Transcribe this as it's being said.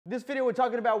This video, we're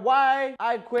talking about why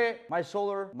I quit my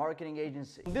solar marketing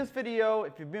agency. In this video,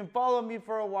 if you've been following me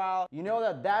for a while, you know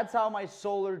that that's how my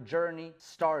solar journey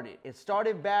started. It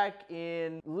started back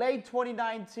in late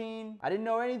 2019. I didn't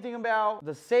know anything about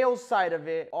the sales side of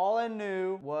it. All I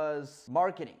knew was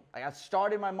marketing. I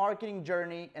started my marketing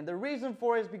journey, and the reason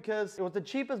for it is because it was the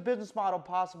cheapest business model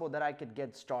possible that I could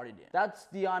get started in. That's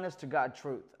the honest to God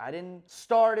truth. I didn't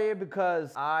start it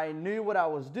because I knew what I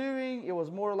was doing. It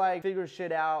was more like figure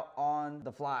shit out on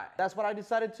the fly. That's what I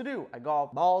decided to do. I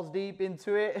got balls deep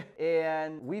into it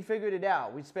and we figured it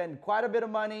out. We spent quite a bit of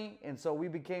money, and so we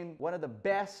became one of the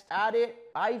best at it.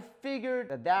 I figured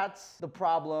that that's the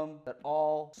problem that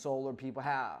all solar people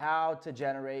have: how to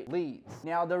generate leads.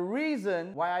 Now, the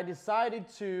reason why I decided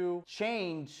to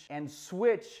change and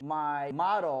switch my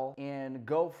model and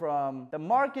go from the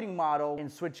marketing model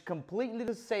and switch completely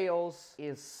to sales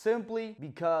is simply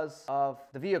because of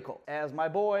the vehicle. As my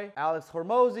boy Alex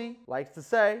Hormozi likes to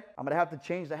say, I'm gonna have to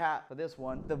change the hat for this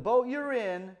one: the boat you're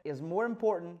in is more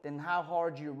important than how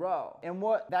hard you row. And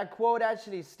what that quote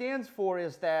actually stands for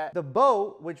is that the boat,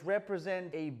 which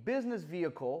represents a business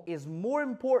vehicle, is more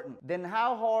important than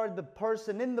how hard the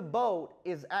person in the boat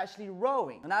is actually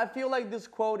rowing. And I feel like this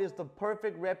quote is the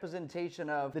perfect representation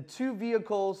of the two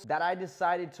vehicles that I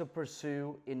decided to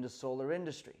pursue in the solar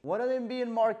industry. One of them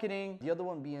being marketing, the other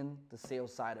one being the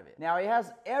sales side of it. Now, it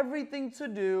has everything to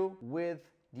do with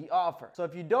the offer. So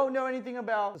if you don't know anything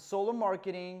about solar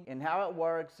marketing and how it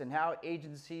works and how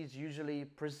agencies usually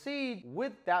proceed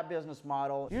with that business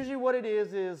model, usually what it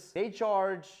is they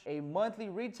charge a monthly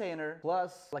retainer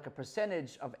plus like a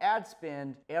percentage of ad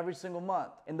spend every single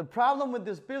month. And the problem with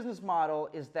this business model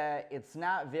is that it's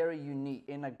not very unique.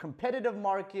 In a competitive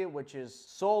market, which is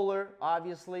solar,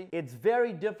 obviously, it's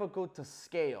very difficult to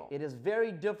scale. It is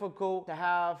very difficult to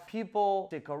have people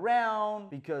stick around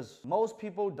because most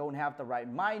people don't have the right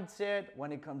mindset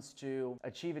when it comes to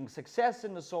achieving success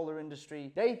in the solar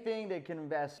industry. They think they can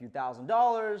invest a few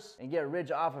 $1,000s and get rich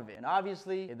off of it. And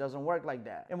obviously, it doesn't work like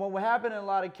that. And what would happen in a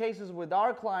lot of cases with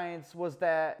our clients was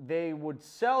that they would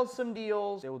sell some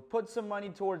deals, they would put some money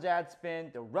towards ad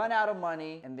spend, they'll run out of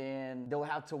money, and then they'll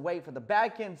have to wait for the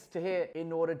back ends to hit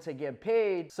in order to get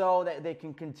paid so that they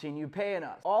can continue paying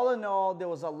us. All in all, there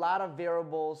was a lot of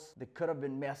variables that could have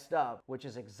been messed up, which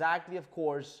is exactly, of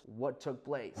course, what took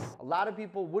place. A lot of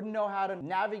people wouldn't know how to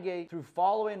navigate through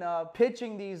following up,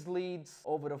 pitching these leads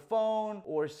over the phone,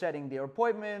 or setting their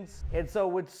appointments. And so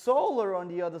with solar on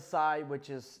the other side, which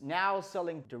is now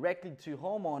selling directly to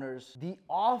homeowners, the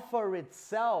offer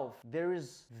itself, there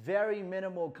is very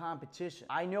minimal competition.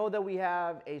 I know that we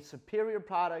have a superior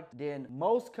product than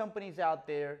most companies out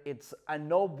there. It's a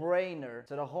no-brainer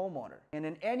to the homeowner. And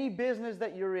in any business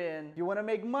that you're in, if you want to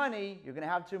make money, you're going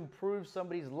to have to improve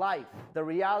somebody's life. The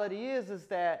reality is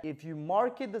that if you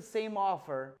market the same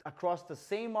offer across the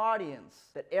same audience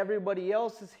that everybody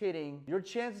else is hitting, your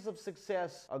chances of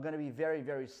success are going to be very,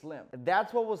 very slim. And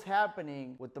that's what was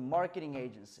happening with the marketing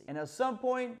agency. And at some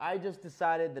point, I just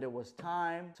decided that it was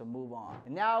time to move on.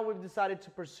 And now we've decided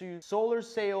to pursue solar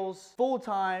sales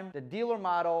full-time, the dealer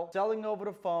model, selling over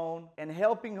the phone, and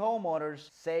helping homeowners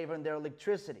save on their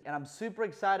electricity. And I'm super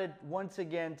excited once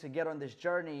again to get on this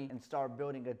journey and start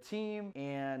building a team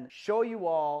and show you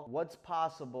all what's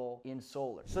possible in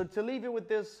solar. So to leave you with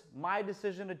this, my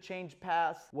decision to change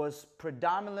paths was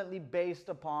predominantly based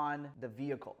upon the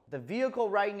vehicle. The vehicle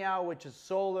right now, which is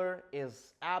solar,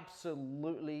 is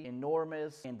absolutely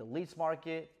enormous, and the lease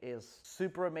market is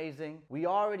super amazing. We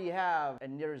already have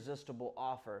an irresistible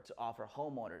offer to offer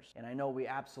homeowners, and I know we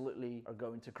absolutely are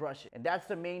going to crush it. And that's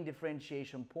the main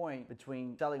differentiation point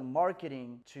between selling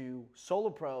marketing to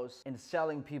solar pros and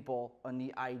selling people on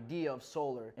the idea of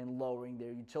solar and lowering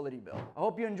their utility bill. I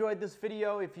hope you enjoyed this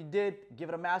video. If you did, give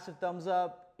it a massive thumbs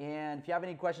up. And if you have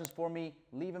any questions for me,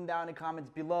 leave them down in the comments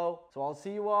below. So I'll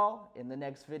see you all in the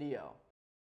next video.